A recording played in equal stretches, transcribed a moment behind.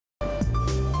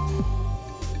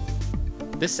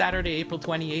This Saturday, April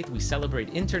 28th, we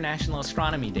celebrate International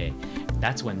Astronomy Day.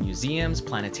 That's when museums,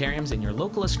 planetariums, and your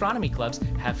local astronomy clubs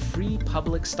have free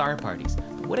public star parties.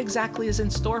 But what exactly is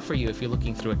in store for you if you're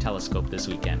looking through a telescope this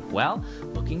weekend? Well,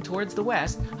 looking towards the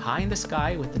west, high in the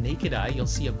sky with the naked eye, you'll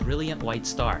see a brilliant white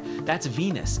star. That's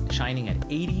Venus, shining at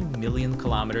 80 million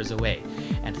kilometers away.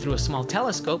 And through a small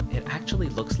telescope, it actually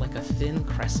looks like a thin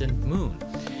crescent moon.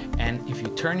 And if you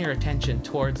turn your attention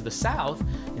towards the south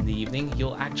in the evening,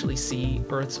 you'll actually see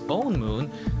Earth's own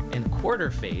moon in quarter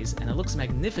phase, and it looks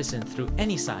magnificent through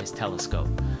any size telescope.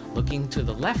 Looking to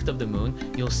the left of the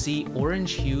moon, you'll see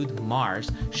orange-hued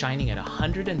Mars shining at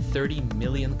 130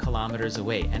 million kilometers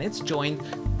away, and it's joined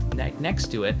next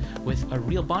to it with a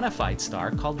real bona fide star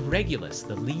called Regulus,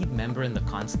 the lead member in the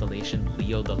constellation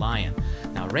Leo the Lion.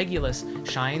 Now, Regulus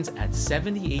shines at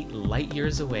 78 light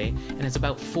years away, and it's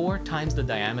about 4 times the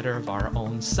diameter of our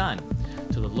own sun.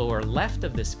 To the lower left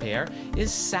of this pair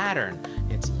is Saturn.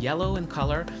 It's yellow in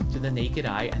color to the naked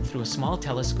eye, and through a small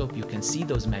telescope you can see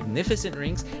those magnificent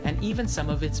rings and even some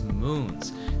of its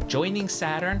moons. Joining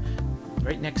Saturn,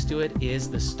 right next to it,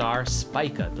 is the star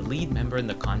Spica, the lead member in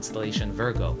the constellation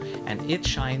Virgo, and it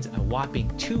shines a whopping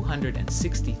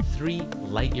 263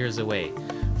 light years away.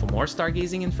 For more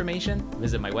stargazing information,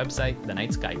 visit my website,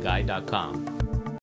 thenightskyguide.com.